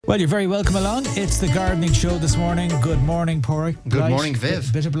Well, you're very welcome along. It's the gardening show this morning. Good morning, Porrick. Good morning,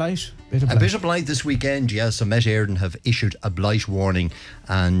 Viv. Bit of blight? A bit of blight this weekend, yes. So Met Éireann have issued a blight warning,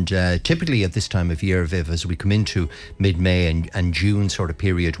 and typically at this time of year, Viv, as we come into mid-May and June sort of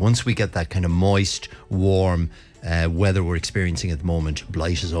period, once we get that kind of moist, warm weather we're experiencing at the moment,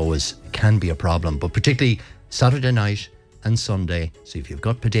 blight is always can be a problem, but particularly Saturday night and Sunday. So if you've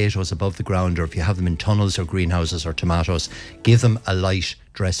got potatoes above the ground, or if you have them in tunnels or greenhouses or tomatoes, give them a light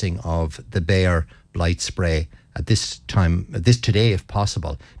dressing of the Bayer blight spray at this today if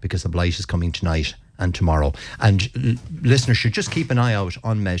possible, because the blight is coming tonight and tomorrow. And listeners should just keep an eye out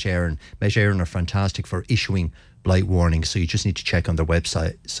on Met Éireann. Met Éireann are fantastic for issuing blight warnings, so you just need to check on their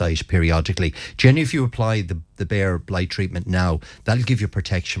website periodically. Generally, if you apply the Bayer blight treatment now, that'll give you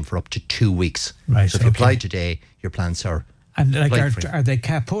protection for up to 2 weeks. Right. So if you apply today, your plants are And like, blight-free. are they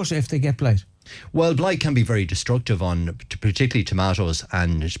kaput if they get blight? Well, blight can be very destructive on particularly tomatoes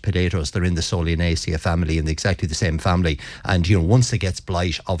and potatoes. They're in the Solanaceae family, in exactly the same family. And, once it gets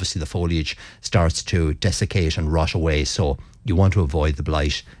blight, obviously the foliage starts to desiccate and rot away. So you want to avoid the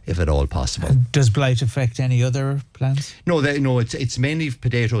blight if at all possible. And does blight affect any other plants? No, it's mainly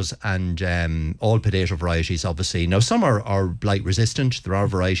potatoes and all potato varieties, obviously. Now, some are blight resistant. There are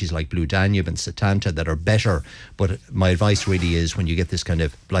varieties like Blue Danube and Setanta that are better. But my advice really is, when you get this kind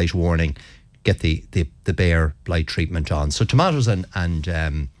of blight warning, get the Bayer blight treatment on. So tomatoes and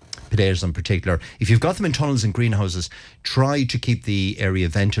potatoes in particular, if you've got them in tunnels and greenhouses, try to keep the area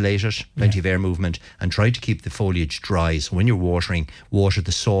ventilated, plenty of air movement, and try to keep the foliage dry. So when you're watering, water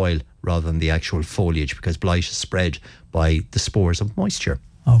the soil rather than the actual foliage, because blight is spread by the spores of moisture.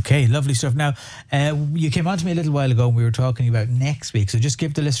 Okay, lovely stuff. Now, you came on to me a little while ago and we were talking about next week. So just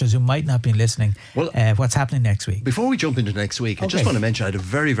give the listeners who might not be listening what's happening next week. Before we jump into next week, I just want to mention I had a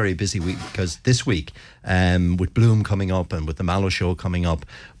very, very busy week, because this week, with Bloom coming up and with the Mallow Show coming up,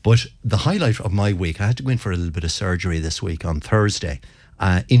 but the highlight of my week, I had to go in for a little bit of surgery this week on Thursday.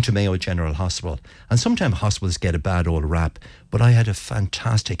 Into Mayo General Hospital. And sometimes hospitals get a bad old rap, but I had a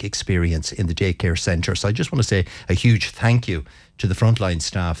fantastic experience in the daycare centre. So I just want to say a huge thank you to the frontline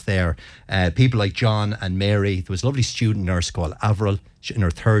staff there. People like John and Mary. There was a lovely student nurse called Avril in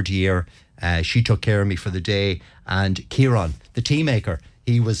her third year. She took care of me for the day. And Kieran, the tea maker,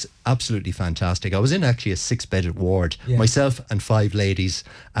 he was absolutely fantastic. I was in actually a 6-bedded ward, myself and 5 ladies,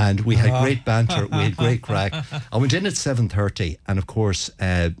 and we had great banter, we had great crack. I went in at 7:30, and of course,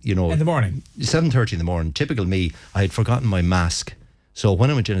 in the morning? 7:30 in the morning. Typical me, I had forgotten my mask. So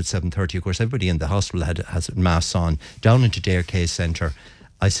when I went in at 7:30, of course, everybody in the hospital has masks on. Down into Dare Case Centre,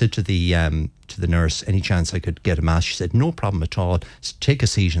 I said to the nurse, any chance I could get a mask? She said, no problem at all. Take a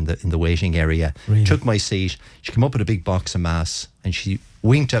seat in the waiting area. Really? Took my seat. She came up with a big box of masks, and she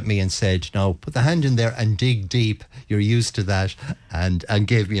winked at me and said, now put the hand in there and dig deep. You're used to that. And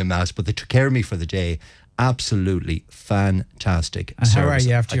gave me a mask. But they took care of me for the day. Absolutely fantastic and service. How are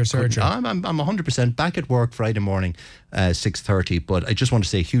you after your surgery? I'm 100% back at work Friday morning, 6:30. But I just want to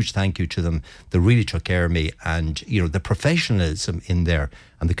say a huge thank you to them. They really took care of me, and the professionalism in there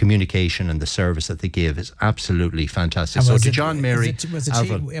and the communication and the service that they give is absolutely fantastic. So to John, Mary, was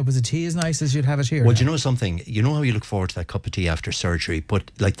the tea as nice as you'd have it here? Well, now? do you know something? You know how you look forward to that cup of tea after surgery,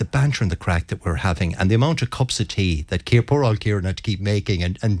 but like the banter and the crack that we're having, and the amount of cups of tea that poor old Kieran had to keep making,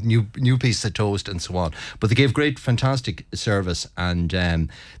 and new pieces of toast and so on. But they gave great, fantastic service, and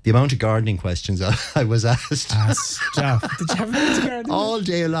the amount of gardening questions I was asked. Stuff. Did you have a gardening? All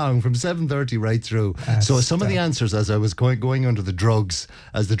day long, from 7:30 right through. So some of the answers, as I was going under the drugs,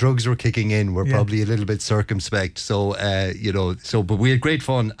 as the drugs were kicking in, were probably a little bit circumspect. So, but we had great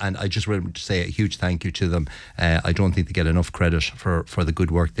fun, and I just wanted to say a huge thank you to them. I don't think they get enough credit for the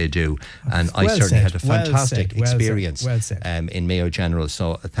good work they do. And I certainly had a fantastic experience in Mayo General.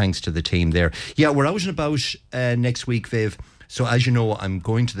 So thanks to the team there. Yeah, we're out and about next week, Viv. So as you know, I'm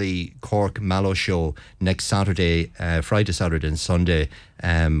going to the Cork Mallow Show next Saturday, Friday, Saturday and Sunday.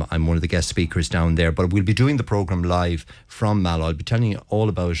 I'm one of the guest speakers down there, but we'll be doing the programme live from Mallow. I'll be telling you all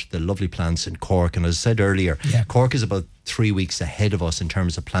about the lovely plants in Cork. And as I said earlier, Cork is about 3 weeks ahead of us in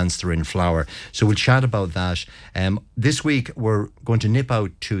terms of plants that are in flower. So we'll chat about that. This week, we're going to nip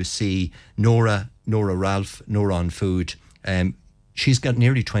out to see Nora Ralph, Nora on Food. She's got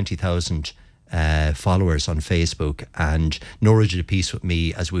nearly 20,000 followers on Facebook, and Nora did a piece with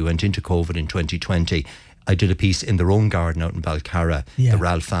me as we went into COVID in 2020. I did a piece in their own garden out in Balcarra, the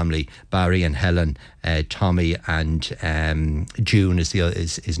Ralph family, Barry and Helen, Tommy and June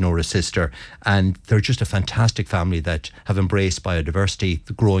is Nora's sister, and they're just a fantastic family that have embraced biodiversity,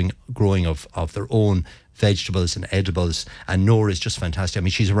 the growing of their own vegetables and edibles, and Nora is just fantastic. I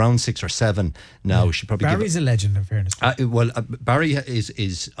mean, she's around 6 or 7 now. Yeah. She probably Barry's a legend, in fairness. Barry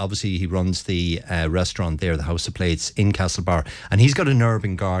is obviously, he runs the restaurant there, the House of Plates in Castlebar, and he's got an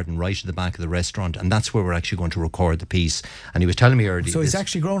urban garden right at the back of the restaurant, and that's where we're actually going to record the piece. And he was telling me earlier. So he's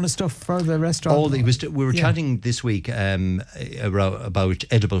actually growing the stuff for the restaurant. We were chatting this week about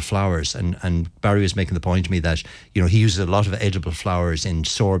edible flowers, and Barry was making the point to me that he uses a lot of edible flowers in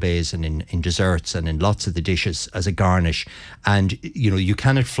sorbets and in desserts and in lots of the dishes as a garnish, and you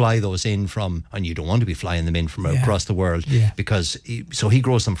cannot fly those in from, and you don't want to be flying them in from across the world, because he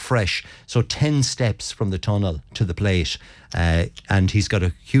grows them fresh, so 10 steps from the tunnel to the plate, and he's got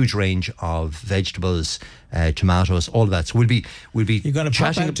a huge range of vegetables, tomatoes, all of that. So we'll be you're going to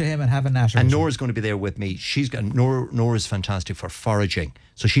pop out to him and have a natter. And Nora's going to be there with me. Nora's fantastic for foraging,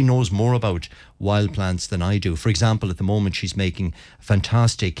 so she knows more about wild plants than I do. For example, at the moment she's making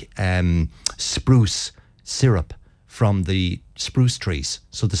fantastic spruce syrup from the spruce trees.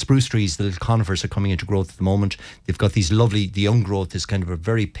 So the spruce trees, the little conifers, are coming into growth at the moment. They've got these lovely, the young growth is kind of a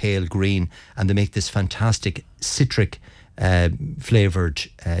very pale green, and they make this fantastic citric flavoured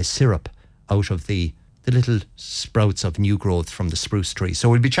syrup out of the little sprouts of new growth from the spruce tree. So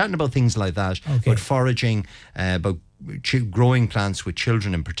we'll be chatting about things like that, about foraging, about growing plants with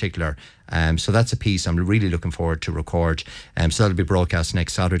children in particular. So that's a piece I'm really looking forward to record. So that'll be broadcast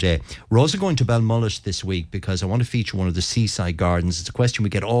next Saturday. We're also going to Balmullet this week because I want to feature one of the seaside gardens. It's a question we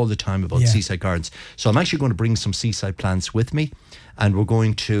get all the time about seaside gardens. So I'm actually going to bring some seaside plants with me, and we're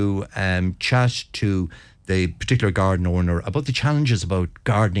going to chat to the particular garden owner about the challenges about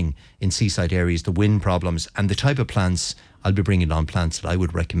gardening in seaside areas, the wind problems, and the type of plants. I'll be bringing on plants that I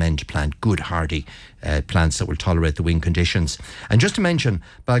would recommend to plant, good hardy plants that will tolerate the wind conditions. And just to mention,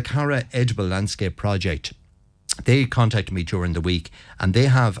 Balcarra Edible Landscape Project, they contacted me during the week, and they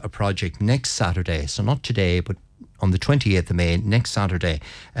have a project next Saturday, so not today, but on the 28th of May, next Saturday.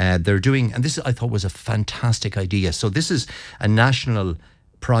 They're doing, and this I thought was a fantastic idea. So this is a national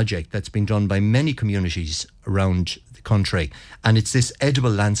project that's been done by many communities around the country, and it's this edible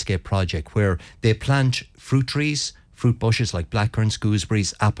landscape project where they plant fruit trees, fruit bushes like blackcurrants,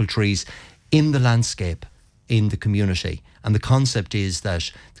 gooseberries, apple trees in the landscape in the community. And the concept is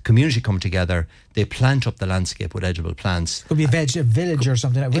that the community come together, they plant up the landscape with edible plants. It could be a village or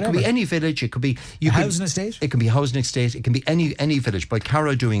something. It could be any village. It could be a housing estate. It can be a housing estate. It can be any village.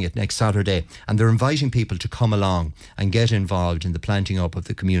 Balcarra doing it next Saturday, and they're inviting people to come along and get involved in the planting up of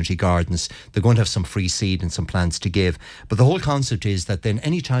the community gardens. They're going to have some free seed and some plants to give. But the whole concept is that then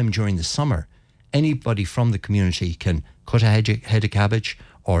any time during the summer, anybody from the community can cut a head of cabbage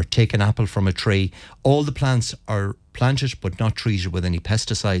or take an apple from a tree. All the plants are planted but not treated with any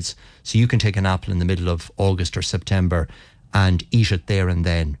pesticides. So you can take an apple in the middle of August or September and eat it there and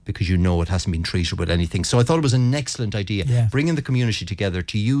then because you know it hasn't been treated with anything. So I thought it was an excellent idea, bringing the community together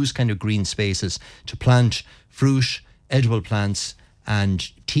to use kind of green spaces to plant fruit, edible plants,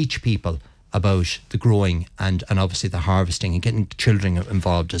 and teach people about the growing and obviously the harvesting and getting children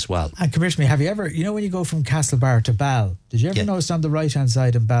involved as well. And Commissioner, have you ever, when you go from Castlebar to Ball, did you ever notice on the right hand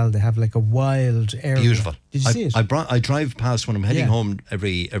side in Ball they have like a wild area? Beautiful. Did you see it? I drive past when I'm heading home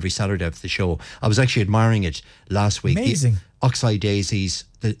every Saturday after the show. I was actually admiring it last week. Amazing. The oxeye daisies,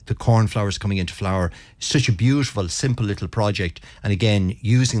 the cornflowers coming into flower. Such a beautiful, simple little project. And again,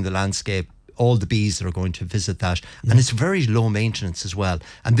 using the landscape, all the bees that are going to visit that. And it's very low maintenance as well.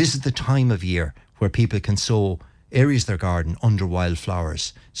 And this is the time of year where people can sow areas of their garden under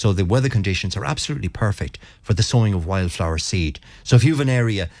wildflowers. So the weather conditions are absolutely perfect for the sowing of wildflower seed. So if you have an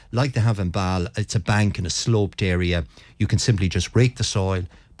area like they have in Ball, it's a bank in a sloped area, you can simply just rake the soil,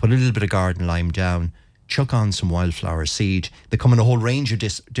 put a little bit of garden lime down, chuck on some wildflower seed. They come in a whole range of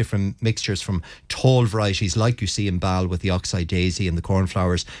different mixtures, from tall varieties like you see in Ball with the oxeye daisy and the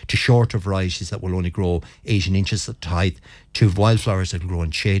cornflowers, to shorter varieties that will only grow 18 inches at height, to wildflowers that will grow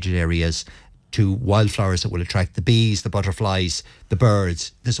in shaded areas, to wildflowers that will attract the bees, the butterflies, the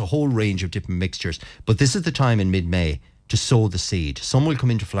birds. There's a whole range of different mixtures. But this is the time in mid-May to sow the seed. Some will come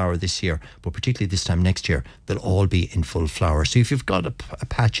into flower this year, but particularly this time next year, they'll all be in full flower. So if you've got a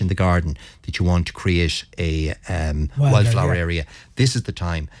patch in the garden that you want to create a wildflower area, this is the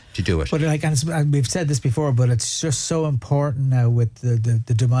time to do it. But and we've said this before, but it's just so important now with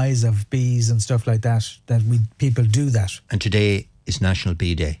the demise of bees and stuff like that people do that. And today is National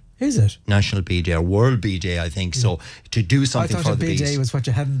Bee Day. Is it? National Bee Day or World Bee Day, I think. So to do something for the bees. I thought a bee day was what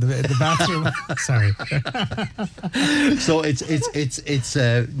you had in the bathroom. Sorry. So it's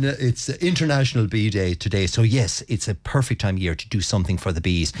International Bee Day today. So yes, it's a perfect time of year to do something for the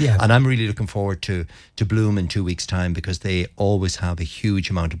bees. Yeah. And I'm really looking forward to Bloom in 2 weeks' time, because they always have a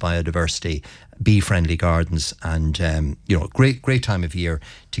huge amount of biodiversity. bee-friendly gardens, and great time of year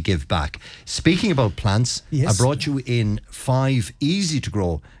to give back. Speaking about plants, yes. I brought you in 5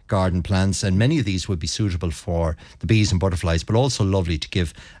 easy-to-grow garden plants, and many of these would be suitable for the bees and butterflies, but also lovely to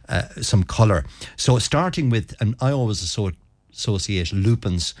give some colour. So starting with, and I always associate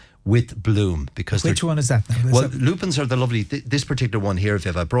lupins with bloom, because which one is that now? Well, lupins are the lovely, this particular one here,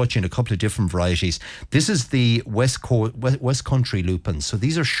 Viv, I brought you in a couple of different varieties. This is the West Country lupins. So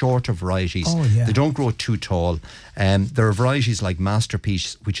these are shorter varieties. Oh, yeah. They don't grow too tall. There are varieties like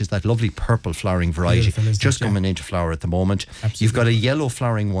Masterpiece, which is that lovely purple flowering variety, just coming into flower at the moment. Absolutely. You've got a yellow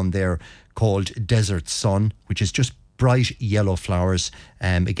flowering one there called Desert Sun, which is just bright yellow flowers.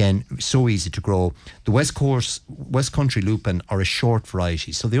 Again, so easy to grow. The West Country lupin are a short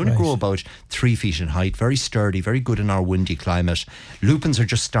variety, so they only grow about 3 feet in height, very sturdy, very good in our windy climate. Lupins are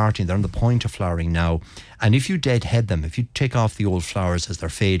just starting, they're on the point of flowering now, and if you deadhead them, if you take off the old flowers as they're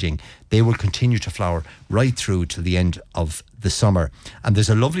fading, they will continue to flower right through to the end of the summer. And there's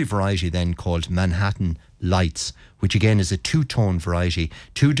a lovely variety then called Manhattan Lights, which again is a 2-tone variety,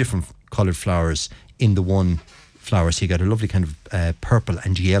 2 different coloured flowers in the one flower. So you got a lovely kind of purple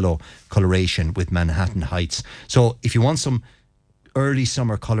and yellow coloration with Manhattan Heights. So if you want some early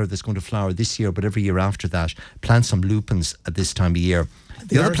summer colour that's going to flower this year, but every year after that, plant some lupins at this time of year.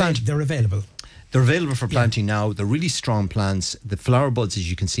 They're available. They're available for planting now. They're really strong plants. The flower buds, as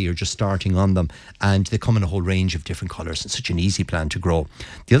you can see, are just starting on them, and they come in a whole range of different colours, and such an easy plant to grow.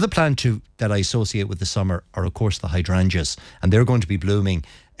 The other plant that I associate with the summer are, of course, the hydrangeas, and they're going to be blooming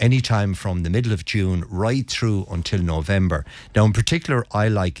anytime from the middle of June right through until November. Now, in particular, I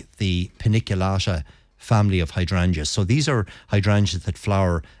like the paniculata family of hydrangeas. So these are hydrangeas that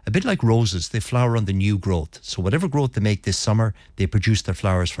flower a bit like roses. They flower on the new growth. So whatever growth they make this summer, they produce their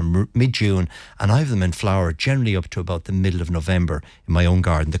flowers from mid-June, and I have them in flower generally up to about the middle of November in my own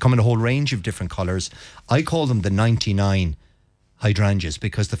garden. They come in a whole range of different colours. I call them the 99 hydrangeas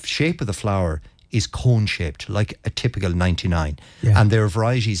because the shape of the flower is cone-shaped, like a typical 99. Yeah. And there are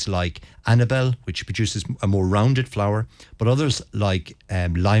varieties like Annabelle, which produces a more rounded flower, but others like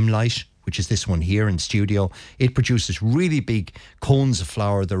Limelight, which is this one here in studio. It produces really big cones of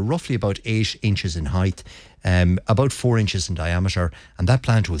flower. They're roughly about 8 inches in height, about 4 inches in diameter, and that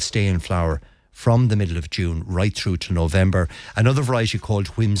plant will stay in flower from the middle of June right through to November. Another variety called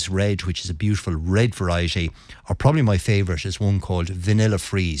Whims Red, which is a beautiful red variety, or probably my favourite is one called Vanilla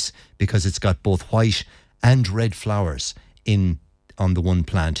Freeze, because it's got both white and red flowers on the one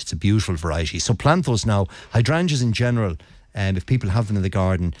plant. It's a beautiful variety. So plant those now. Hydrangeas in general, if people have them in the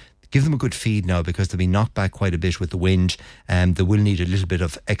garden, give them a good feed now, because they'll be knocked back quite a bit with the wind, and they will need a little bit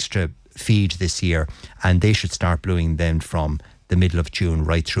of extra feed this year, and they should start blooming then from the middle of June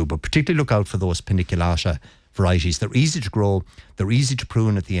right through. But particularly look out for those paniculata varieties. They're easy to grow, they're easy to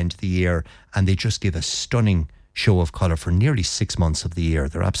prune at the end of the year, and they just give a stunning show of colour for nearly 6 months of the year.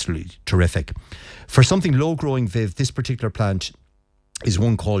 They're absolutely terrific. For something low growing, Viv, this particular plant is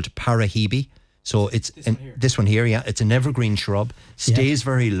one called Parahebe. So it's this one here, yeah. It's an evergreen shrub, stays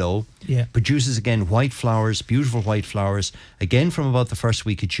very low, produces again white flowers, beautiful white flowers, again from about the first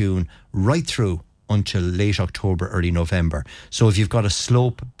week of June right through until late October, early November. So if you've got a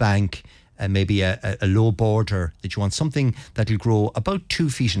slope bank, maybe a low border, that you want something that will grow about 2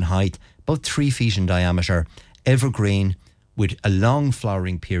 feet in height, about 3 feet in diameter, evergreen with a long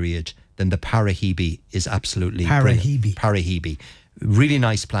flowering period, then the Parahebe is absolutely brilliant. Parahebe. Really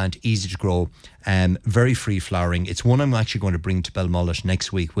nice plant, easy to grow, very free flowering. It's one I'm actually going to bring to Belmullet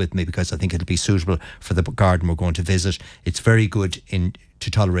next week with me, because I think it'll be suitable for the garden we're going to visit. It's very good to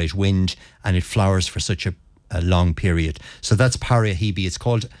tolerate wind, and it flowers for such a long period. So that's Parahebe.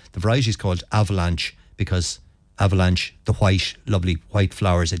 The variety is called Avalanche, because avalanche, the lovely white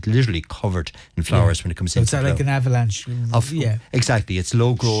flowers, it's literally covered in flowers when it comes in. So it's like an avalanche. Exactly. It's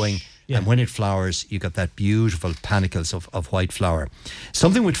low growing. Yeah. And when it flowers, you got that beautiful panicles of white flower.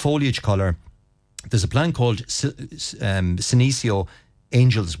 Something with foliage colour, there's a plant called Senecio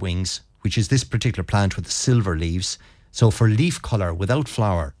Angel's Wings, which is this particular plant with the silver leaves. So for leaf colour without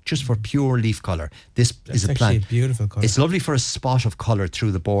flower, just for pure leaf colour, this is a plant. A beautiful colour. It's lovely for a spot of colour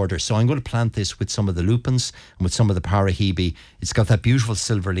through the border. So I'm going to plant this with some of the lupins and with some of the Parahebe. It's got that beautiful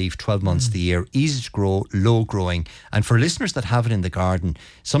silver leaf, 12 months of the year, easy to grow, low growing. And for listeners that have it in the garden,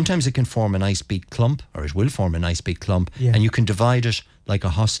 sometimes it can form a nice big clump, or it will form a nice big clump, and you can divide it like a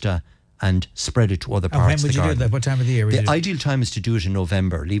hosta and spread it to other parts of the garden. When would you do that? What time of the year? The ideal time is to do it in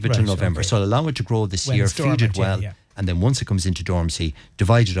November. Leave it till November. Okay. So allow it to grow this year, feed it well. And then once it comes into dormancy,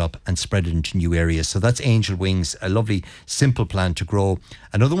 divide it up and spread it into new areas. So that's Angel Wings, a lovely, simple plant to grow.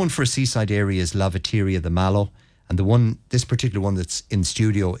 Another one for a seaside area is Lavateria the Mallow. And this particular one that's in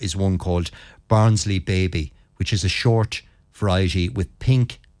studio is one called Barnsley Baby, which is a short variety with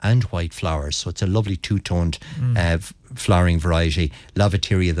pink and white flowers. So it's a lovely two-toned flowering variety.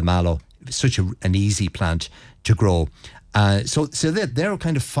 Lavateria the Mallow, such an easy plant to grow. So there are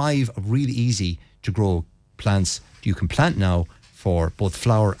kind of 5 really easy to grow plants you can plant now for both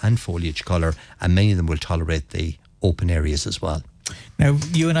flower and foliage colour, and many of them will tolerate the open areas as well. Now,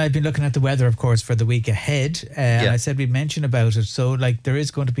 you and I have been looking at the weather, of course, for the week ahead. And I said we'd mention about it. So, like, there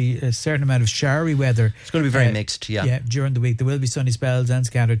is going to be a certain amount of showery weather. It's going to be very mixed, Yeah, during the week. There will be sunny spells and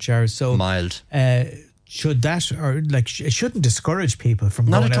scattered showers. So mild. Should that, or like, it shouldn't discourage people from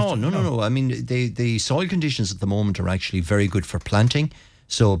Not going at out? all. No. I mean, the soil conditions at the moment are actually very good for planting.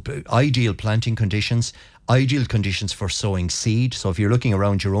 So, ideal planting conditions. Ideal conditions for sowing seed. So if you're looking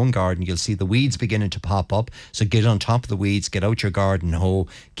around your own garden, you'll see the weeds beginning to pop up. So get on top of the weeds, get out your garden hoe,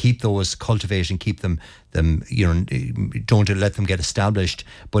 keep those cultivating, keep them don't let them get established.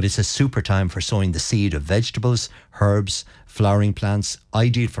 But it's a super time for sowing the seed of vegetables, herbs, flowering plants,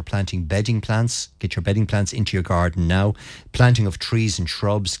 ideal for planting bedding plants. Get your bedding plants into your garden now. Planting of trees and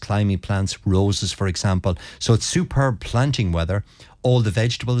shrubs, climbing plants, roses, for example. So it's superb planting weather. All the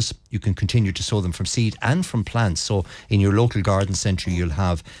vegetables, you can continue to sow them from seed and from plants. So in your local garden centre, you'll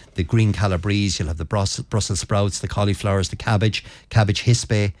have the green calabrese, you'll have the Brussels sprouts, the cauliflowers, the cabbage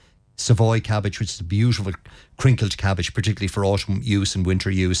hispe, Savoy cabbage, which is a beautiful crinkled cabbage, particularly for autumn use and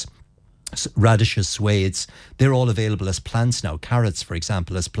winter use. Radishes, swades, they're all available as plants now. Carrots, for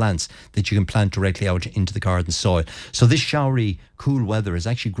example, as plants that you can plant directly out into the garden soil. So this showery, cool weather is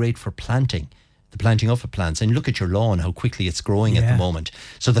actually great for planting. The planting of plants, and look at your lawn, how quickly it's growing at the moment.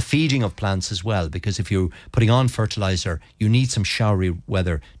 So the feeding of plants as well, because if you're putting on fertilizer, you need some showery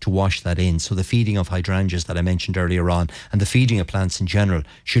weather to wash that in. So the feeding of hydrangeas that I mentioned earlier on, and the feeding of plants in general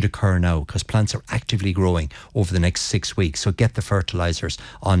should occur now, because plants are actively growing over the next 6 weeks. So get the fertilizers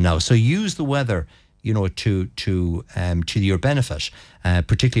on now. So use the weather, to your benefit,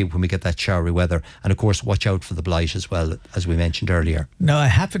 particularly when we get that showery weather. And of course, watch out for the blight as well, as we mentioned earlier. No, I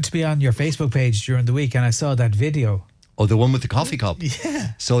happened to be on your Facebook page during the week and I saw that video. Oh, the one with the coffee cup.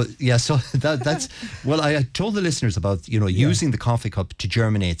 Yeah. So that's well, I told the listeners about using the coffee cup to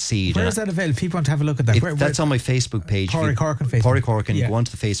germinate seed. Where is that available? People want to have a look at that. That's on my Facebook page. Pádraig Corkin Facebook. Pádraig Corkin. You go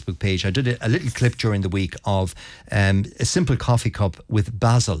onto the Facebook page. I did a little clip during the week of a simple coffee cup with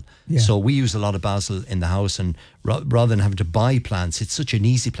basil. Yeah. So we use a lot of basil in the house, and rather than having to buy plants, it's such an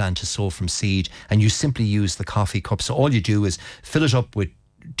easy plant to sow from seed, and you simply use the coffee cup. So all you do is fill it up with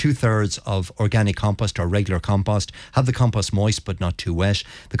 2/3 of organic compost or regular compost. Have the compost moist but not too wet.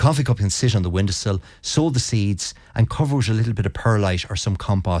 The coffee cup can sit on the windowsill. Sow the seeds and cover it with a little bit of perlite or some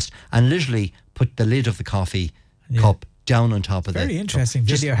compost, and literally put the lid of the coffee cup down on top of that. Very interesting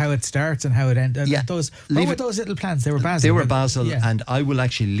video, how it starts and how it ends. Yeah, what were those little plants? They were basil. They were basil, and I will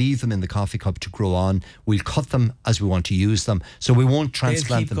actually leave them in the coffee cup to grow on. We'll cut them as we want to use them, so we won't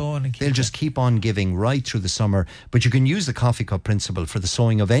transplant them. They'll just keep on giving right through the summer. But you can use the coffee cup principle for the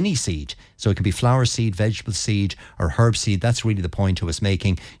sowing of any seed. So it can be flower seed, vegetable seed, or herb seed. That's really the point I was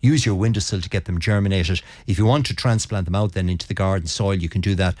making. Use your windowsill to get them germinated. If you want to transplant them out then into the garden soil, you can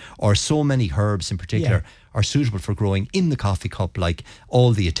do that. Or so many herbs in particular are suitable for growing in the coffee cup, like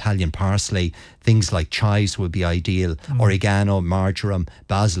all the Italian parsley, things like chives would be ideal, oregano, marjoram,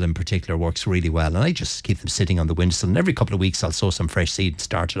 basil in particular works really well. And I just keep them sitting on the windowsill, and every couple of weeks I'll sow some fresh seed and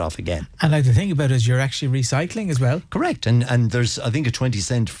start it off again. And like the thing about it is you're actually recycling as well. Correct. And there's, I think, a 20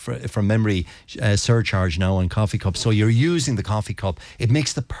 cent from memory surcharge now on coffee cups. So you're using the coffee cup. It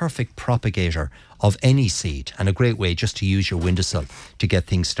makes the perfect propagator of any seed, and a great way just to use your windowsill to get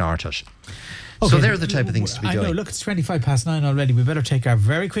things started. Okay. So they're the type of things to be doing. I know, look, it's 9:25 already. We better take our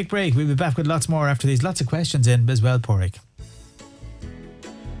very quick break. We'll be back with lots more after these. Lots of questions in as well, Pádraig.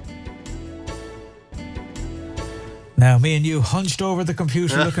 Now, me and you hunched over the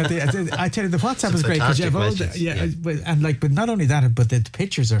computer looking at the. I tell you, the WhatsApp is great because you have all the, and like, but not only that, but the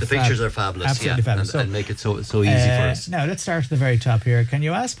pictures are. The pictures are fabulous, absolutely fabulous, and make it so easy for us. Now let's start at the very top here. Can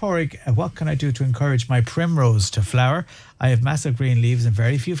you ask Pádraig, what can I do to encourage my primrose to flower? I have massive green leaves and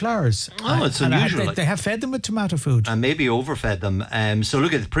very few flowers. Oh, it's unusual. They have fed them with tomato food. And maybe overfed them. So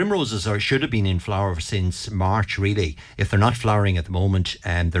look at the primroses should have been in flower since March, really. If they're not flowering at the moment,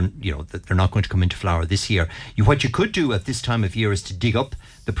 they're not going to come into flower this year. What you could do at this time of year is to dig up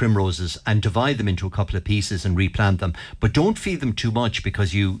the primroses and divide them into a couple of pieces and replant them. But don't feed them too much,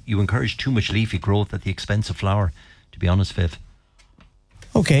 because you encourage too much leafy growth at the expense of flower, to be honest, Viv.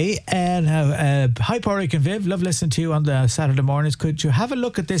 Okay, now, hi Pádraig and Viv, love listening to you on the Saturday mornings. Could you have a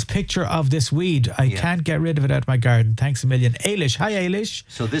look at this picture of this weed? I can't get rid of it out of my garden. Thanks a million. Ailish, hi Ailish.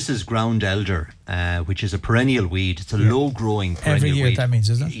 So this is ground elder, which is a perennial weed. It's a low-growing perennial every year weed. That means,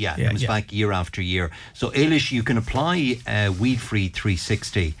 isn't it? Yeah, it comes back year after year. So Ailish, you can apply Weed Free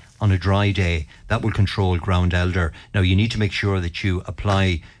 360 on a dry day. That will control ground elder. Now you need to make sure that you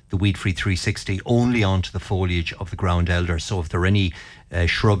apply the Weed Free 360 only onto the foliage of the ground elder. So if there are any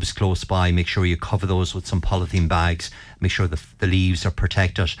shrubs close by, make sure you cover those with some polythene bags, make sure the leaves are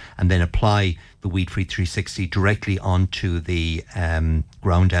protected, and then apply the Weed Free 360 directly onto the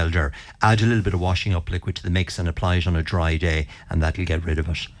ground elder. Add a little bit of washing up liquid to the mix and apply it on a dry day, and that'll get rid of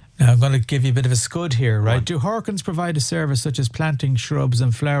it. Now, I'm going to give you a bit of a scud here, right? Do Harkins provide a service such as planting shrubs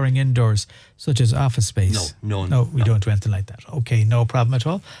and flowering indoors, such as office space? No, we don't do anything like that. Okay, no problem at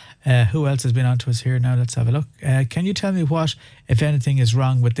all. Who else has been on to us here now? Let's have a look. Can you tell me what, if anything, is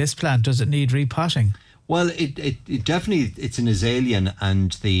wrong with this plant? Does it need repotting? Well, it definitely, it's an azalea,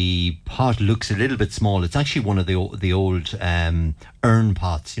 and the pot looks a little bit small. It's actually one of the old urn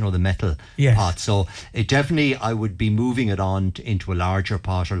pots, the metal pot. So it definitely, I would be moving it on into a larger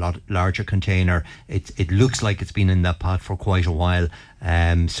pot or larger container. It looks like it's been in that pot for quite a while.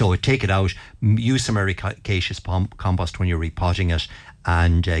 So take it out, use some ericaceous compost when you're repotting it,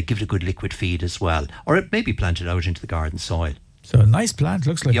 and give it a good liquid feed as well. Or maybe plant it out into the garden soil. So a nice plant,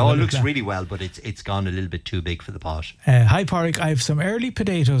 looks like. Yeah, it looks really well, but it's gone a little bit too big for the pot. Hi Pádraig, I have some early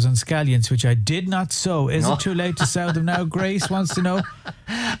potatoes and scallions which I did not sow. Is it too late to sow them now? Grace wants to know.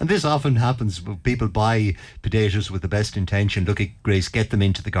 And this often happens. People buy potatoes with the best intention. Look at Grace, get them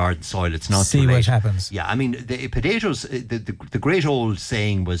into the garden soil. It's not too late. See what happens. Yeah, I mean, the potatoes, the great old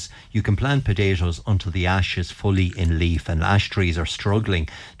saying was you can plant potatoes until the ash is fully in leaf, and ash trees are struggling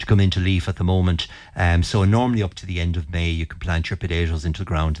to come into leaf at the moment. So normally up to the end of May you can plant your potatoes into the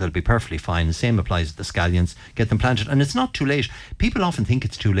ground. They'll be perfectly fine. The same applies to the scallions. Get them planted, and it's not too late. People often think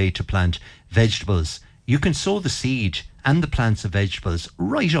it's too late to plant vegetables. You can sow the seed and the plants of vegetables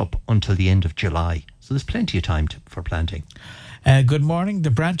right up until the end of July. So there's plenty of time for planting. Good morning. The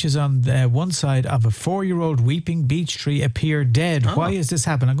branches on one side of a 4-year-old weeping beech tree appear dead. Why has this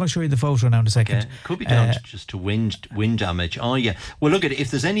happened? I'm going to show you the photo now in a second. Okay. Could be down to wind damage. Oh yeah. Well, look at it. If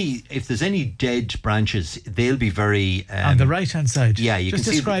there's any dead branches, they'll be very on the right hand side. Yeah, you just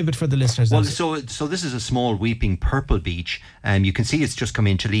can describe it for the listeners. Well, so this is a small weeping purple beech. You can see it's just come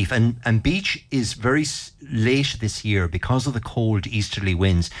into leaf, and beech is very late this year because of the cold easterly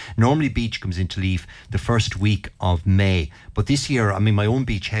winds. Normally beech comes into leaf the first week of May, but this year, I mean, my own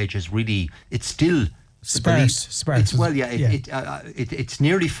beech hedge is really, it's still sparse. Well, yeah, it's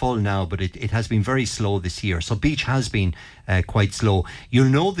nearly full now, but it has been very slow this year. So beech has been quite slow. You'll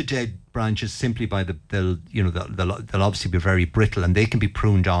know the dead branches simply by they'll obviously be very brittle, and they can be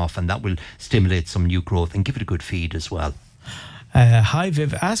pruned off, and that will stimulate some new growth and give it a good feed as well. Hi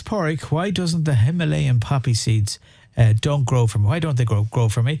Viv, ask Pádraig, why doesn't the Himalayan poppy seeds don't grow for me? Why don't they grow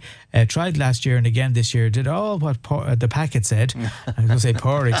for me? Tried last year and again this year. Did all what the packet said. I was going to say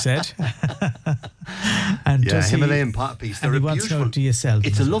Pádraig said. And Himalayan poppies. They're beautiful. Do you sell them?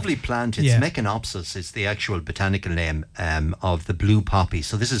 It's a lovely plant. It's Meconopsis. It's the actual botanical name of the blue poppy.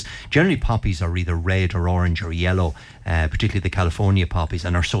 So this is generally poppies are either red or orange or yellow, particularly the California poppies,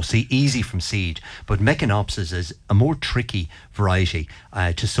 and are so easy from seed. But Meconopsis is a more tricky variety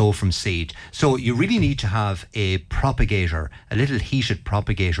to sow from seed. So you really need to have a propagator. A little heated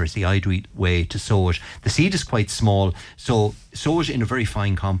propagator is the ideal way to sow it. The seed is quite small, so sow it in a very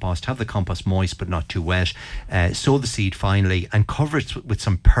fine compost. Have the compost moist but not too wet. Sow the seed finely and cover it with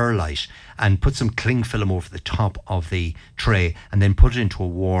some perlite, and put some cling film over the top of the tray, and then put it into a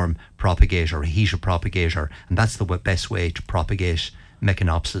warm propagator, a heated propagator, and that's the best way to propagate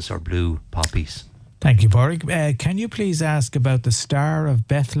Meconopsis or blue poppies. Thank you, Pádraig. Can you please ask about the Star of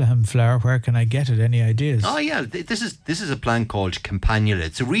Bethlehem flower? Where can I get it? Any ideas? Oh yeah, this is a plant called Campanula.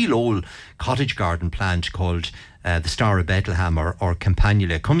 It's a real old cottage garden plant called the Star of Bethlehem or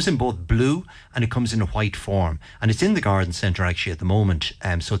Campanula. It comes in both blue and it comes in a white form, and it's in the garden centre actually at the moment.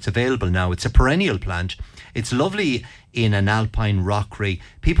 So it's available now. It's a perennial plant. It's lovely in an alpine rockery.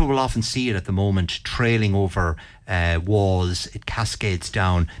 People will often see it at the moment trailing over walls. It cascades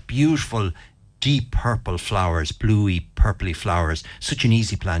down. Beautiful deep purple flowers, bluey, purpley flowers. Such an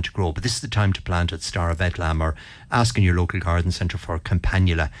easy plant to grow. But this is the time to plant at Star of Bethlehem, or ask in your local garden centre for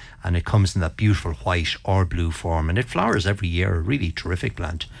Campanula, and it comes in that beautiful white or blue form, and it flowers every year. A really terrific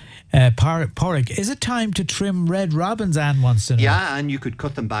plant. Pádraig, is it time to trim red robins, Anne wants to know? Yeah, and you could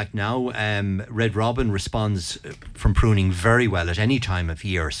cut them back now. Red robin responds from pruning very well at any time of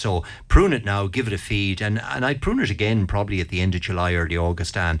year. So prune it now, give it a feed, and I'd prune it again probably at the end of July, early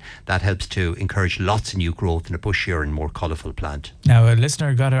August, and that helps to encourage lots of new growth in a bushier and more colourful plant. Now, a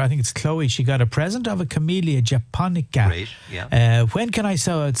listener got her, I think it's Chloe, she got a present of a Camellia japonica. Great, yeah. When can I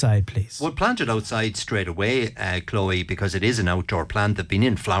sow outside, please? Well, plant it outside straight away, Chloe, because it is an outdoor plant. They've been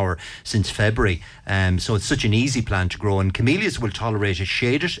in flower since February, so it's such an easy plant to grow. And camellias will tolerate a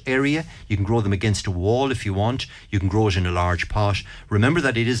shaded area. You can grow them against a wall if you want. You can grow it in a large pot. Remember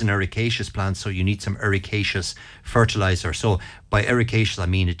that it is an ericaceous plant, so you need some ericaceous fertilizer. So by ericaceous, I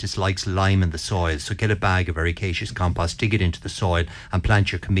mean it dislikes lime in the soil. So get a bag of ericaceous compost, dig it into the soil, and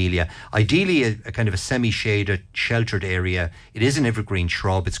plant your camellia. Ideally, a kind of a semi-shaded, sheltered area. It is an evergreen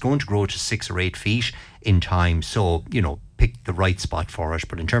shrub. It's going to grow to 6 or 8 feet in time. So, pick the right spot for it.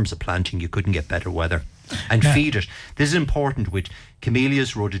 But in terms of planting, you couldn't get better weather. And feed it. This is important with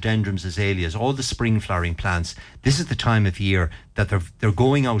camellias, rhododendrons, azaleas, all the spring flowering plants. This is the time of year that they're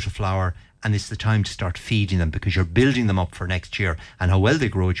going out of flower, and it's the time to start feeding them, because you're building them up for next year, and how well they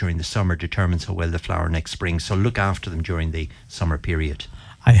grow during the summer determines how well they flower next spring. So look after them during the summer period.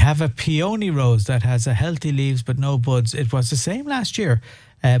 I have a peony rose that has a healthy leaves but no buds. It was the same last year.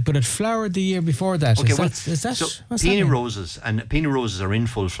 But it flowered the year before that. Okay, peony roses are in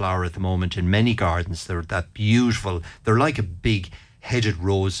full flower at the moment in many gardens. They're that beautiful. They're like a big headed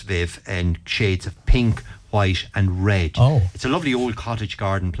rose, Viv, in shades of pink, white and red. Oh. It's a lovely old cottage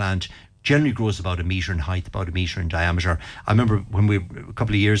garden plant. Generally grows about 1 metre in height, about 1 metre in diameter. I remember when a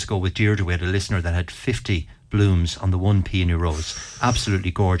couple of years ago with Deirdre, we had a listener that had 50 blooms on the one peony rose.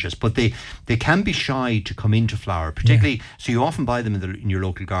 Absolutely gorgeous. But they can be shy to come into flower, particularly, so you often buy them in your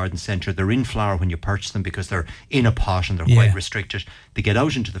local garden centre. They're in flower when you purchase them because they're in a pot and they're quite restricted. They get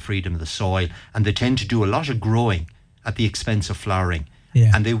out into the freedom of the soil, and they tend to do a lot of growing at the expense of flowering.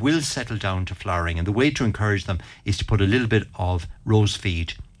 Yeah. And they will settle down to flowering. And the way to encourage them is to put a little bit of rose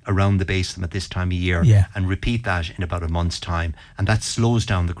feed around the base of them at this time of year, and repeat that in about a month's time, and that slows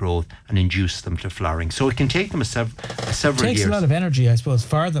down the growth and induces them to flowering. So it can take them several years. It takes a lot of energy, I suppose,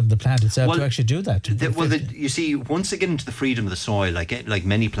 for them, the plant itself, to actually do that. You see, once they get into the freedom of the soil, like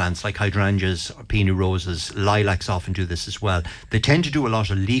many plants, like hydrangeas or peony roses, lilacs often do this as well. They tend to do a lot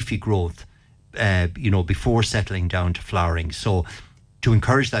of leafy growth, before settling down to flowering. So to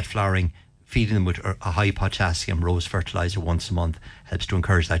encourage that flowering, feeding them with a high potassium rose fertilizer once a month helps to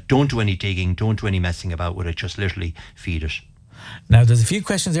encourage that. Don't do any digging, don't do any messing about with it, just literally feed it. Now, there's a few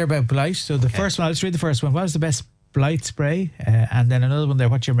questions there about blight. So the first one, let's read the first one. What is the best blight spray? And then another one there,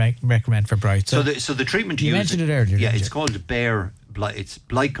 what you recommend for blight? So the treatment you mentioned it earlier. Yeah, it's called Bayer Blight. It's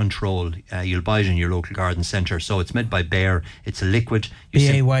blight control. You'll buy it in your local garden centre. So it's made by Bayer. It's a liquid.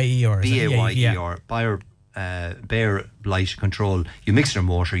 Bayer. Bayer blight control. You mix it in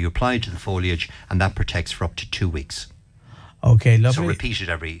water, you apply it to the foliage, and that protects for up to 2 weeks. Okay, lovely. So repeat it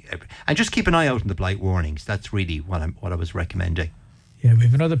every and just keep an eye out on the blight warnings. That's really what I was recommending. Yeah, we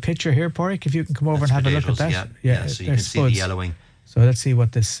have another picture here, Pádraig, if you can come over and have potatoes, a look at that. Yeah, so you can see the yellowing. So let's see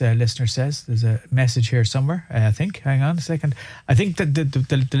what this listener says. There's a message here somewhere, I think. Hang on a second. I think that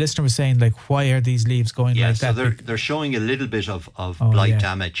the listener was saying, like, why are these leaves going like that? Yeah, so they're showing a little bit of blight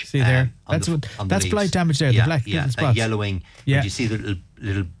damage. See there? That's blight damage there, the black little spots. Yellowing. Yeah. You see the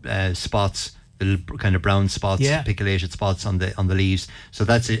little spots, the little kind of brown spots, picoulated spots on the leaves. So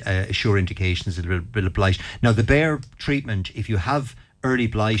that's a sure indication there's a little bit of blight. Now, the Bayer treatment, if you have early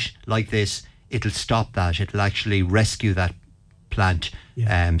blight like this, it'll stop that. It'll actually rescue that plant.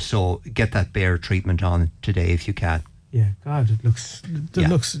 So get that Bayer treatment on today if you can. Yeah, God, it looks,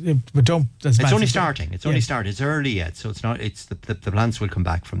 but don't. It's only starting. It's early yet, so it's not. It's the plants will come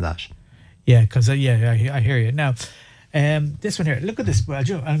back from that. Yeah, because I hear you now. This one here, look at this. I'm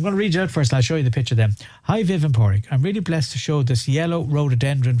going to read it out first and I'll show you the picture then. Hi Viv and Pádraig, I'm really blessed to show this yellow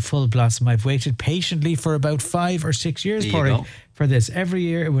rhododendron full blossom. I've waited patiently for about 5 or 6 years, Pádraig, for this. Every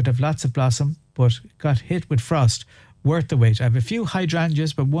year it would have lots of blossom, but got hit with frost. Worth the wait. I have a few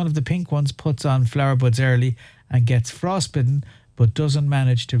hydrangeas, but one of the pink ones puts on flower buds early and gets frostbitten, but doesn't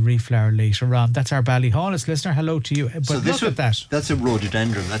manage to reflower later on. That's our Ballyhaunis listener. Hello to you. But so look at that. That's a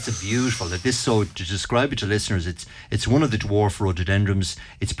rhododendron. That's a beautiful. So to describe it to listeners, it's one of the dwarf rhododendrons.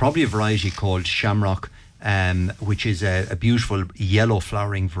 It's probably a variety called Shamrock, which is a beautiful yellow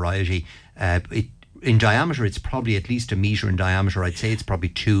flowering variety. It in diameter, it's probably at least a metre in diameter. I'd say it's probably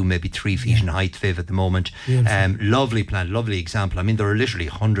 2, maybe 3 feet in height, Viv, at the moment. Lovely plant, lovely example. I mean, there are literally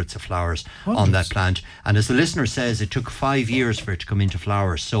hundreds of flowers on that plant. And as the listener says, it took 5 years for it to come into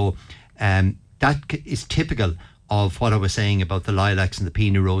flowers. So that is typical of what I was saying about the lilacs and the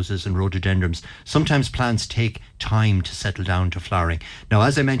peony roses and rhododendrons. Sometimes plants take time to settle down to flowering. Now,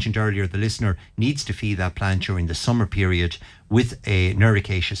 as I mentioned earlier, the listener needs to feed that plant during the summer period with a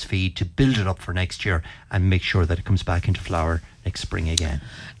nericaceous feed to build it up for next year and make sure that it comes back into flower next spring again.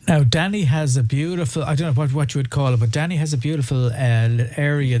 Now, Danny has a beautiful, I don't know what you would call it, but Danny has a beautiful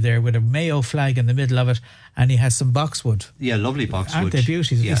area there with a Mayo flag in the middle of it, and he has some boxwood. Yeah, lovely boxwood. Aren't they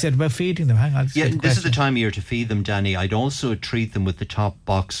beauties? Yeah. He said about feeding them. Hang on. Yeah, this is the time of year to feed them, Danny. I'd also treat them with the top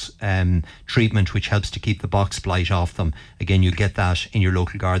box treatment, which helps to keep the box blight off them. Again, you'll get that in your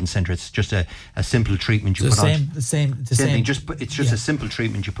local garden centre. It's just a simple treatment you put on. The same thing. It's just a simple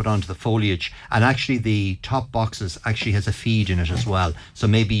treatment you put onto the foliage. And actually, the top boxes actually has a feed in it as well. So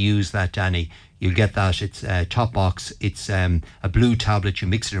maybe use that, Danny. You'll get that. It's a top box. It's a blue tablet. You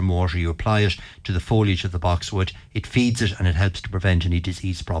mix it in water. You apply it to the foliage of the boxwood. It feeds it and it helps to prevent any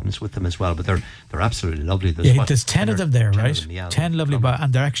disease problems with them as well. But they're absolutely lovely. There's 10 of them there, right? 10 lovely,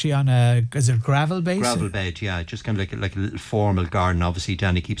 and they're actually on is it gravel base? Gravel bed, yeah. Just kind of like a little formal garden. Obviously,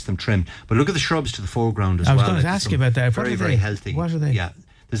 Danny keeps them trimmed. But look at the shrubs to the foreground as well. I was going to ask you about that. Very, very healthy. What are they? Yeah,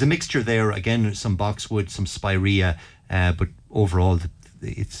 there's a mixture there. Again, some boxwood, some spirea, but overall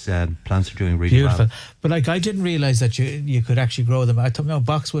it's plants are doing really beautiful. well. But like, I didn't realise that you could actually grow them. I thought,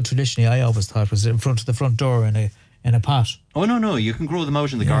 boxwood traditionally, I always thought was in front of the front door in a pot. Oh no, you can grow them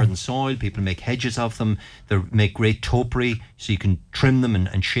out in the garden soil. People make hedges of them. They make great topiary, so you can trim them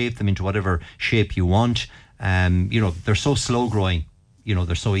and shape them into whatever shape you want. They're so slow growing.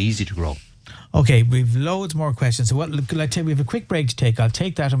 They're so easy to grow. Okay, we've loads more questions. So I tell you, we have a quick break to take. I'll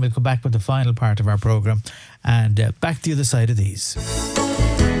take that and we'll come back with the final part of our programme. And back to the other side of these.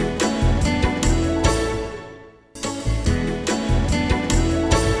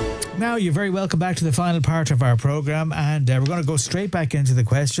 Now, you're very welcome back to the final part of our programme, and we're going to go straight back into the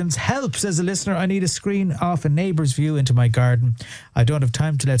questions. Help, says a listener, I need a screen off a neighbour's view into my garden. I don't have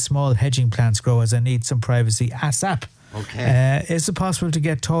time to let small hedging plants grow as I need some privacy ASAP. Okay. Is it possible to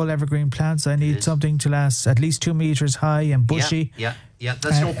get tall evergreen plants? I need something to last at least 2 metres high and bushy. Yeah,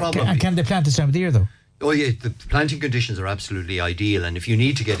 that's no problem. Can they plant this time of the year, though? Oh yeah, the planting conditions are absolutely ideal, and if you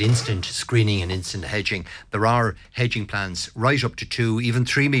need to get instant screening and instant hedging, there are hedging plants right up to 2, even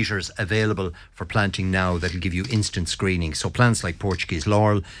 3 metres available for planting now that'll give you instant screening. So plants like Portuguese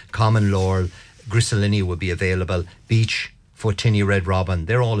laurel, common laurel, gristolinia will be available, beech, Photini red robin,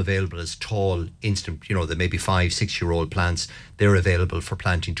 they're all available as tall, instant, they may be 5-6-year-old plants. They're available for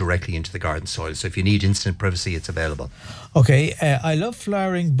planting directly into the garden soil. So if you need instant privacy, it's available. Okay, I love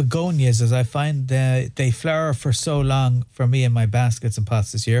flowering begonias, as I find they flower for so long for me in my baskets and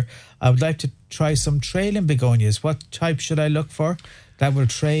pots this year. I would like to try some trailing begonias. What type should I look for? That will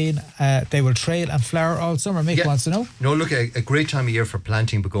they will trail and flower all summer. Mick wants to know. No, look, a great time of year for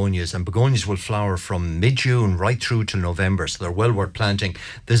planting begonias, and begonias will flower from mid-June right through till November, so they're well worth planting.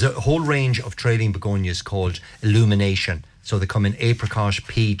 There's a whole range of trailing begonias called Illumination. So they come in apricot,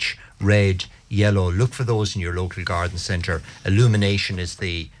 peach, red, yellow. Look for those in your local garden centre. Illumination is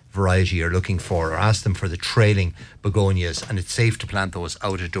the variety you're looking for, or ask them for the trailing begonias, and it's safe to plant those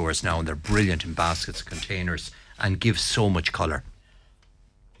out of doors now, and they're brilliant in baskets, containers, and give so much colour.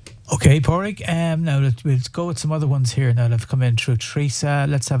 Okay, Pádraig, now let's go with some other ones here now that have come in through Teresa.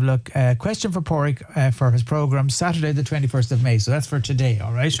 Let's have a look. Question for Pádraig for his programme, Saturday the 21st of May. So that's for today,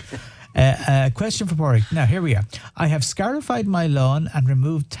 all right? Question for Pádraig. Now, here we are. I have scarified my lawn and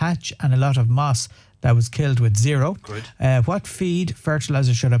removed thatch and a lot of moss that was killed with zero. Good. What feed,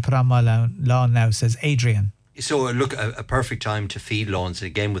 fertiliser should I put on my lawn now, says Adrian. So look, a perfect time to feed lawns,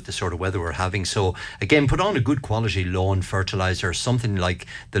 again with the sort of weather we're having. So again, put on a good quality lawn fertiliser, something like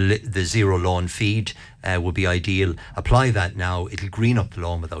the Zero Lawn Feed would be ideal. Apply that now. It'll green up the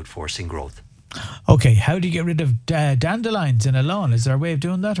lawn without forcing growth. Okay, how do you get rid of dandelions in a lawn? Is there a way of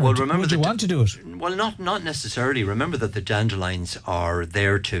doing that? Or well, remember would you want to do it? Well, not necessarily. Remember that the dandelions are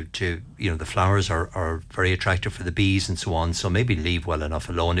there to the flowers are very attractive for the bees and so on. So maybe leave well enough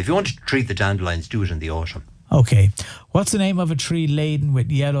alone. If you want to treat the dandelions, do it in the autumn. Okay. What's the name of a tree laden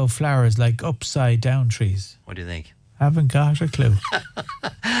with yellow flowers like upside down trees? What do you think? Haven't got a clue.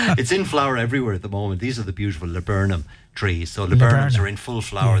 It's in flower everywhere at the moment. These are the beautiful laburnum trees. So laburnums are in full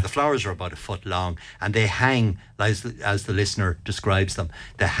flower. Yeah. The flowers are about a foot long, and they hang, as the listener describes them,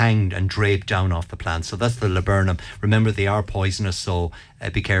 they hang and drape down off the plant. So that's the laburnum. Remember, they are poisonous, so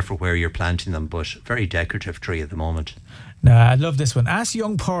be careful where you're planting them, but very decorative tree at the moment. No, I love this one. Ask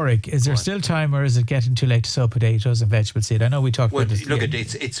young Porrick, is there still time or is it getting too late to sow potatoes and vegetable seed? I know we talked about this. Look,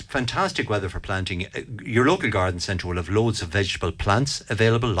 it's fantastic weather for planting. Your local garden centre will have loads of vegetable plants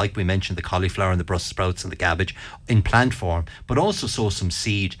available, like we mentioned, the cauliflower and the Brussels sprouts and the cabbage in plant form, but also sow some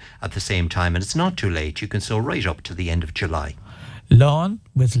seed at the same time. And it's not too late. You can sow right up to the end of July. Lawn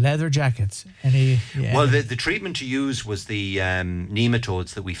with leather jackets. Well, the treatment to use was the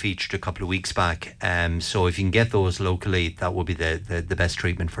nematodes that we featured a couple of weeks back. So if you can get those locally, that would be the best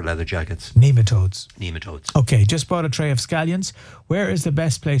treatment for leather jackets. Nematodes. Okay, just bought a tray of scallions. Where is the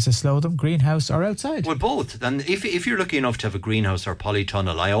best place to slow them? Greenhouse or outside? Well, both. And if you're lucky enough to have a greenhouse or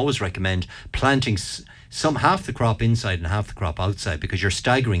polytunnel, I always recommend planting half the crop inside and half the crop outside, because you're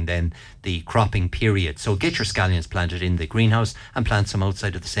staggering then the cropping period. So get your scallions planted in the greenhouse and plant some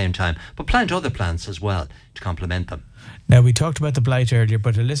outside at the same time, but plant other plants as well to complement them. Now, we talked about the blight earlier,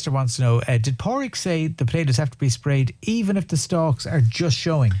 but a listener wants to know, did Porrick say the potatoes have to be sprayed even if the stalks are just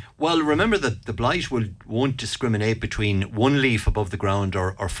showing? Well, remember that the blight won't discriminate between one leaf above the ground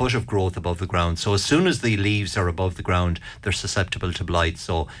or foot of growth above the ground. So as soon as the leaves are above the ground, they're susceptible to blight.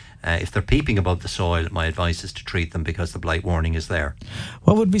 So if they're peeping above the soil, my advice is to treat them because the blight warning is there.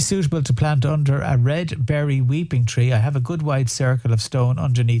 What would be suitable to plant under a red berry weeping tree? I have a good wide circle of stone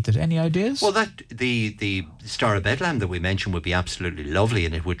underneath it. Any ideas? Well, the Star of Bethlehem that we mentioned would be absolutely lovely,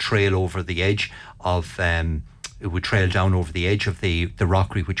 and it would trail over the edge of it would trail down over the edge of the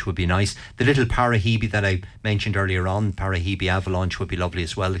rockery, which would be nice. The little parahebe that I mentioned earlier on, parahebe avalanche, would be lovely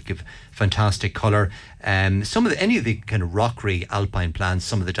as well. It'd give fantastic colour. Any of the kind of rockery alpine plants,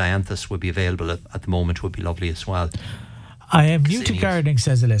 some of the dianthus would be available at the moment, would be lovely as well. I am new to gardening,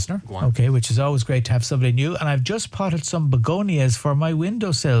 says the listener. Okay, which is always great to have somebody new. And I've just potted some begonias for my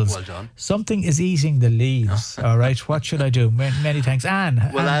windowsills. Well done. Something is eating the leaves. All right, what should I do? Many thanks,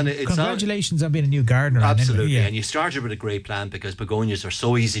 Anne. Well, Anne, congratulations on being a new gardener. Absolutely, and you started with a great plan, because begonias are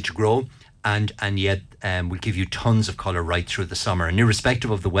so easy to grow. And yet will give you tons of colour right through the summer. And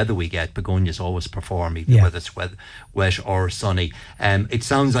irrespective of the weather we get, begonias always perform, even whether it's wet or sunny. It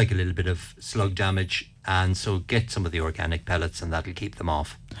sounds like a little bit of slug damage, and so get some of the organic pellets and that'll keep them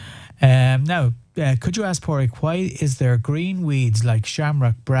off. Now, could you ask Porrick, why is there green weeds like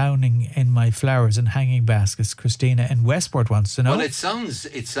shamrock browning in my flowers and hanging baskets? Christina in Westport wants to know. Well, it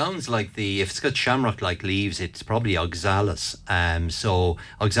sounds like if it's got shamrock-like leaves, it's probably oxalis. So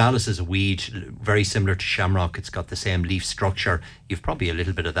oxalis is a weed very similar to shamrock. It's got the same leaf structure. You've probably a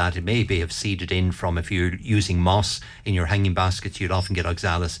little bit of that. It may have seeded in from, if you're using moss in your hanging baskets, you'd often get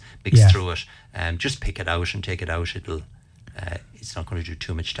oxalis mixed through it. Just pick it out and take it out. It's not going to do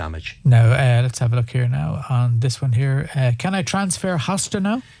too much damage. Now, let's have a look here now on this one here. Can I transfer hosta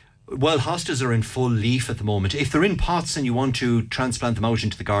now? Well, hostas are in full leaf at the moment. If they're in pots and you want to transplant them out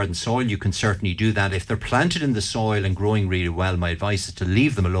into the garden soil, you can certainly do that. If they're planted in the soil and growing really well, my advice is to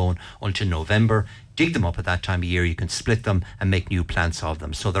leave them alone until November. Dig them up at that time of year. You can split them and make new plants of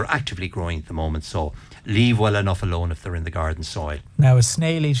them. So they're actively growing at the moment. So leave well enough alone if they're in the garden soil. Now, a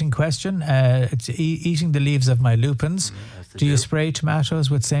snail eating question. It's eating the leaves of my lupins. Do you spray tomatoes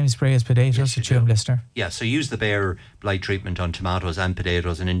with same spray as potatoes? Yes, listener. Yeah, so use the Bayer blight treatment on tomatoes and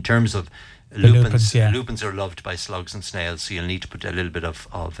potatoes. And in terms of lupins are loved by slugs and snails, so you'll need to put a little bit of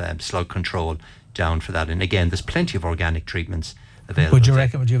slug control down for that. And again, there's plenty of organic treatments available. Would you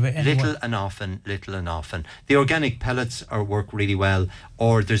reckon? Little and often. The organic pellets work really well.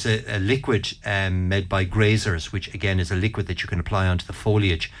 Or there's a liquid made by grazers, which again is a liquid that you can apply onto the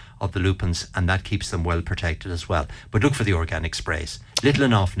foliage of the lupins, and that keeps them well protected as well. But look for the organic sprays. Little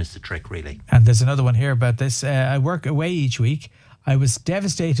and often is the trick, really. And there's another one here about this. I work away each week. I was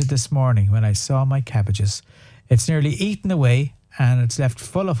devastated this morning when I saw my cabbages. It's nearly eaten away and it's left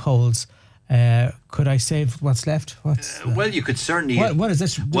full of holes. Could I save what's left? Well, you could certainly. What is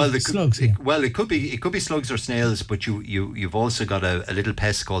this? Slugs. It could be slugs or snails, but you've also got a little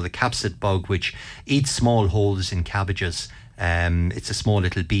pest called the capsid bug, which eats small holes in cabbages. It's a small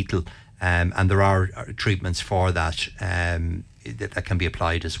little beetle, and there are treatments for that that can be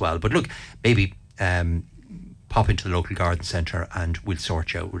applied as well. But look, maybe pop into the local garden centre and we'll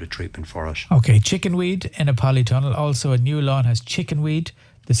sort you out with a treatment for it. Okay, chickenweed in a polytunnel. Also, a new lawn has chickenweed.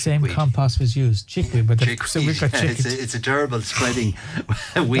 The same compost was used. Chickweed, but so we've got chickens. It's a terrible spreading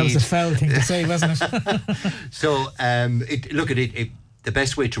weed. That was a foul thing to say, wasn't it? So, the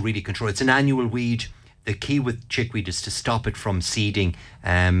best way to really control it's an annual weed. The key with chickweed is to stop it from seeding.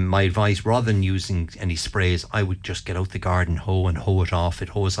 My advice, rather than using any sprays, I would just get out the garden hoe and hoe it off. It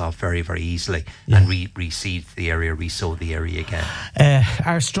hoes off very, very easily and reseed the area, resow the area again.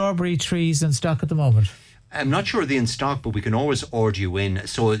 Are strawberry trees in stock at the moment? I'm not sure they're in stock, but we can always order you in.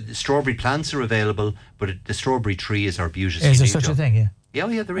 So strawberry plants are available, but the strawberry tree is Arbutus Unido. Is there such a thing? Yeah.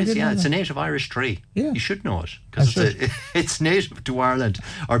 Yeah, there is. Yeah, it's a native Irish tree. Yeah. You should know it because it's native to Ireland.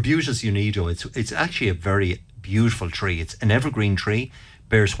 Arbutus Unido. It's actually a very beautiful tree. It's an evergreen tree.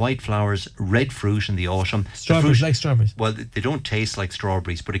 Bears white flowers, red fruit in the autumn. Strawberries, like strawberries. Well, they don't taste like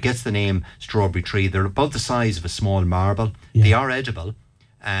strawberries, but it gets the name strawberry tree. They're about the size of a small marble. Yeah. They are edible.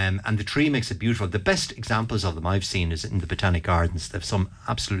 And the tree makes it beautiful. The best examples of them I've seen is in the Botanic Gardens. They have some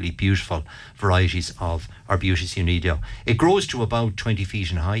absolutely beautiful varieties of Arbutus Unido. It grows to about 20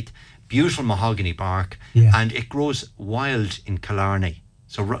 feet in height, beautiful mahogany bark, and it grows wild in Killarney.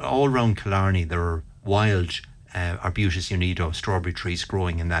 So all around Killarney there are wild Arbutus Unido strawberry trees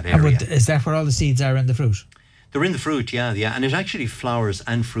growing in that area. Is that where all the seeds are in the fruit? They're in the fruit, yeah, and it actually flowers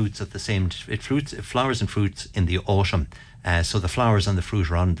and fruits at the same. It flowers and fruits in the autumn. So the flowers and the fruit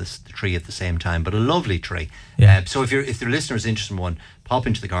are on the tree at the same time, but a lovely tree. Yeah. So if your listener is interested in one, pop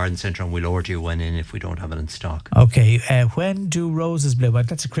into the garden centre and we'll order you one in if we don't have it in stock. Okay. When do roses bloom? Well,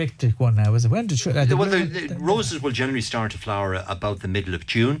 that's a cryptic one now, is it? When do the roses will generally start to flower about the middle of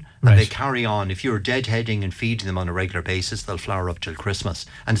June, and they carry on. If you're deadheading and feeding them on a regular basis, they'll flower up till Christmas.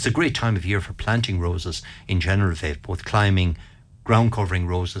 And it's a great time of year for planting roses in general, both climbing, ground covering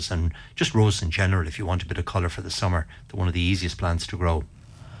roses, and just roses in general. If you want a bit of colour for the summer, they're one of the easiest plants to grow.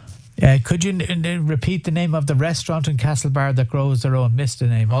 Could you repeat the name of the restaurant in Castlebar that grows their own? Missed the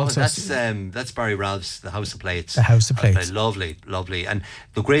name. Also, that's Barry Ralph's, the House of Plates. The House of Plates. Lovely. And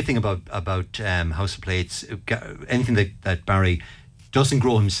the great thing about House of Plates, anything that Barry doesn't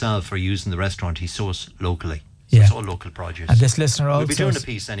grow himself or use in the restaurant, he sows locally. So it's all local produce. And this listener also... We'll be doing a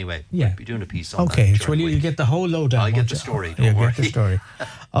piece anyway. Yeah. We'll be doing a piece on that. Okay, well, you get the whole lowdown. I'll get the story, don't worry. Get the story.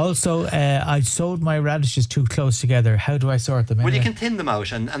 Also, I sowed my radishes too close together. How do I sort them? Well, you can thin them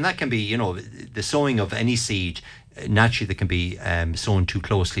out, and that can be, the sowing of any seed, naturally they can be sown too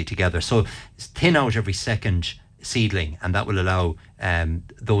closely together. So thin out every second seedling, and that will allow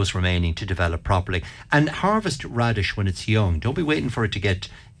those remaining to develop properly. And harvest radish when it's young. Don't be waiting for it to get...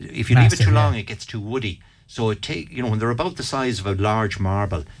 If you leave it too long, it gets too woody. So when they're about the size of a large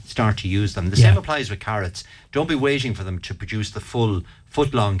marble, start to use them. The same applies with carrots. Don't be waiting for them to produce the full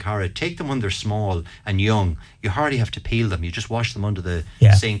foot-long carrot. Take them when they're small and young. You hardly have to peel them. You just wash them under the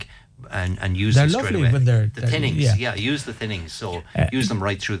sink and use them straight away. They're lovely when they're... The thinnings, use the thinnings. So use them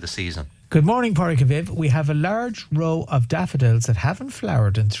right through the season. Good morning, Pádraig and Viv. We have a large row of daffodils that haven't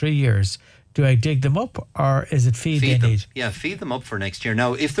flowered in 3 years. Do I dig them up, or is it feed they need? Yeah, feed them up for next year.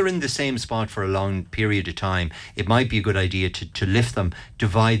 Now, if they're in the same spot for a long period of time, it might be a good idea to lift them,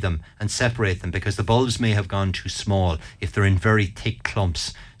 divide them and separate them, because the bulbs may have gone too small if they're in very thick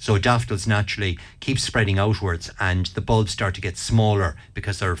clumps. So daffodils naturally keep spreading outwards and the bulbs start to get smaller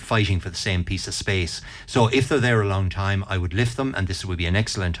because they're fighting for the same piece of space. So if they're there a long time, I would lift them, and this would be an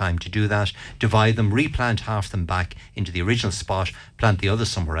excellent time to do that. Divide them, replant half them back into the original spot, plant the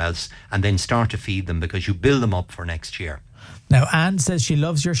others somewhere else, and then start to feed them, because you build them up for next year. Now, Anne says she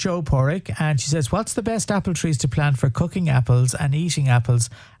loves your show, Pádraig, and she says, what's the best apple trees to plant for cooking apples and eating apples,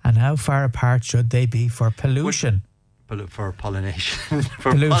 and how far apart should they be for pollution? For pollination.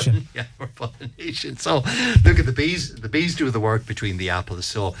 For pollution. For pollination. So look at the bees. The bees do the work between the apples.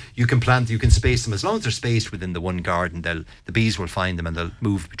 So you can space them as long as they're spaced within the one garden. The bees will find them and they'll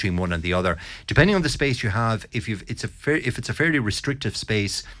move between one and the other, depending on the space you have. If it's a fairly restrictive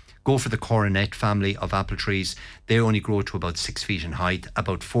space, go for the coronet family of apple trees. They only grow to about 6 feet in height,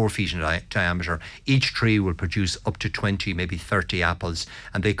 about 4 feet in diameter. Each tree will produce up to 20, maybe 30 apples,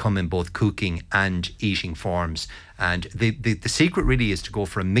 and they come in both cooking and eating forms. And the secret really is to go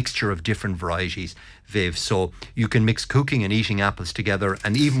for a mixture of different varieties, Viv. So you can mix cooking and eating apples together,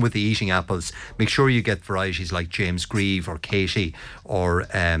 and even with the eating apples, make sure you get varieties like James Grieve or Katie or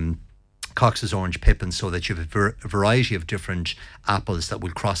Cox's Orange Pippin, so that you have a variety of different apples that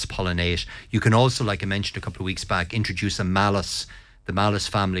will cross-pollinate. You can also, like I mentioned a couple of weeks back, introduce the malus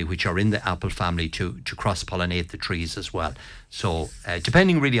family, which are in the apple family, to cross-pollinate the trees as well. So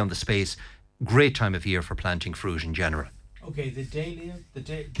depending really on the space, great time of year for planting fruit in general. Okay, the dahlia, the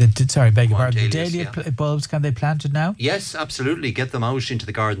dahlia bulbs, can they plant it now? Yes, absolutely. Get them out into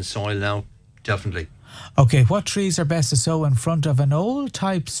the garden soil now, definitely. Okay, what trees are best to sow in front of an old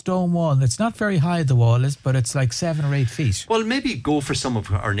type stone wall? It's not very high, the wall is, but it's like 7 or 8 feet. Well, maybe go for some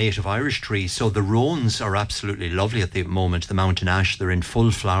of our native Irish trees. So the roans are absolutely lovely at the moment. The mountain ash, they're in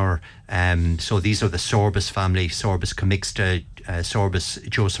full flower. So these are the Sorbus family, Sorbus commixta, Sorbus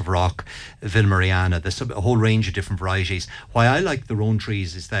Joseph Rock, Vilmariana. There's a whole range of different varieties. Why I like the roan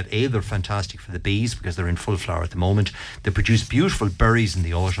trees is that they're fantastic for the bees because they're in full flower at the moment. They produce beautiful berries in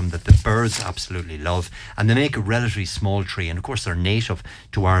the autumn that the birds absolutely love. of, and they make a relatively small tree, and of course they're native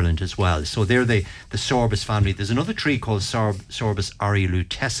to Ireland as well. So they're the Sorbus family. There's another tree called Sorbus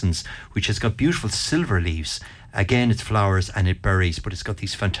aureolutescens, which has got beautiful silver leaves. Again, it's flowers and it berries, but it's got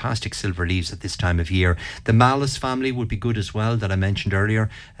these fantastic silver leaves at this time of year. The Malus family would be good as well, that I mentioned earlier.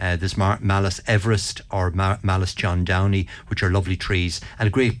 There's Malus Everest or Malus John Downey, which are lovely trees, and a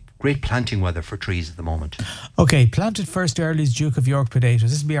great planting weather for trees at the moment. Okay, planted first early is Duke of York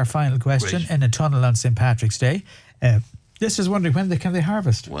potatoes. This will be our final question. In a tunnel on St. Patrick's Day. This is wondering, when can they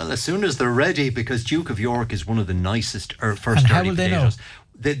harvest? Well, as soon as they're ready, because Duke of York is one of the nicest first and early how will potatoes. They know?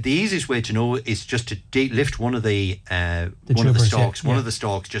 The easiest way to know is just to lift one of the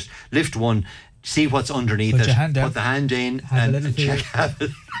stalks. Just lift one, see what's underneath it. Put the hand in and check. Have a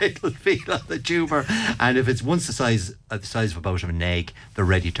little feel on the tuber, and if it's once the size of about an egg, they're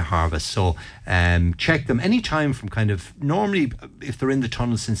ready to harvest. So check them anytime from normally if they're in the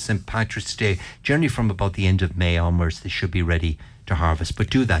tunnel since St. Patrick's Day, generally from about the end of May onwards, they should be ready to harvest, but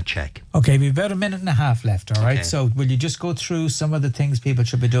do that check. Okay, we've about a minute and a half left, all right? Okay. So will you just go through some of the things people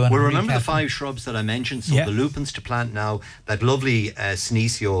should be doing? Well, remember the 5 shrubs that I mentioned? So the lupins to plant now, that lovely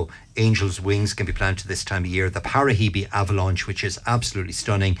Senecio angel's wings can be planted this time of year, the Parahebe avalanche, which is absolutely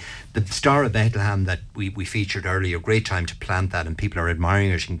stunning, the Star of Bethlehem that we featured earlier, great time to plant that, and people are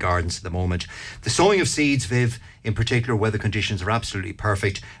admiring it in gardens at the moment. The sowing of seeds, Viv, in particular, weather conditions are absolutely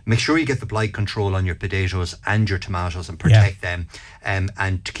perfect. Make sure you get the blight control on your potatoes and your tomatoes and protect them, and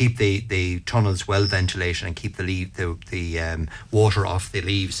to keep the tunnels well ventilated and keep the water off the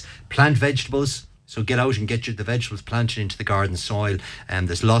leaves. Plant vegetables. So get out and get the vegetables planted into the garden soil, and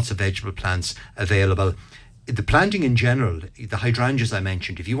there's lots of vegetable plants available. The planting in general, the hydrangeas I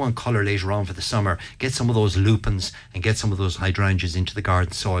mentioned, if you want colour later on for the summer, get some of those lupins and get some of those hydrangeas into the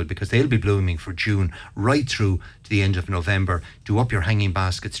garden soil, because they'll be blooming for June right through to the end of November. Do up your hanging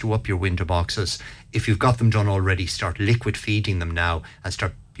baskets, do up your window boxes. If you've got them done already, start liquid feeding them now and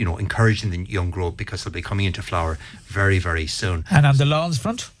start encouraging the young growth, because they'll be coming into flower very, very soon. And on the lawns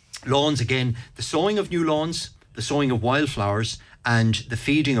front? Lawns, again, the sowing of new lawns, the sowing of wildflowers, and the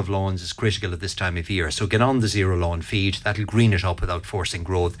feeding of lawns is critical at this time of year. So get on the zero lawn feed. That'll green it up without forcing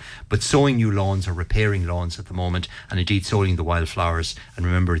growth. But sowing new lawns or repairing lawns at the moment, and indeed sowing the wildflowers. And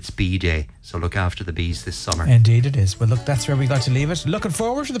remember, it's bee day, so look after the bees this summer. Indeed it is. Well, look, that's where we got to leave it. Looking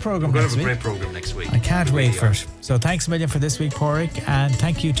forward to the programme next week. We're going to have a great programme next week. I can't wait for it. So thanks a million for this week, Pádraig, and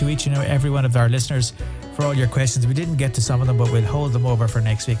thank you to each and every one of our listeners for all your questions. We didn't get to some of them, but we'll hold them over for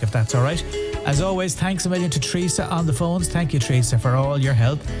next week if that's all right. As always, thanks a million to Teresa on the phones. Thank you, Teresa, for all your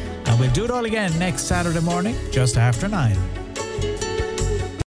help. And we'll do it all again next Saturday morning, just after 9.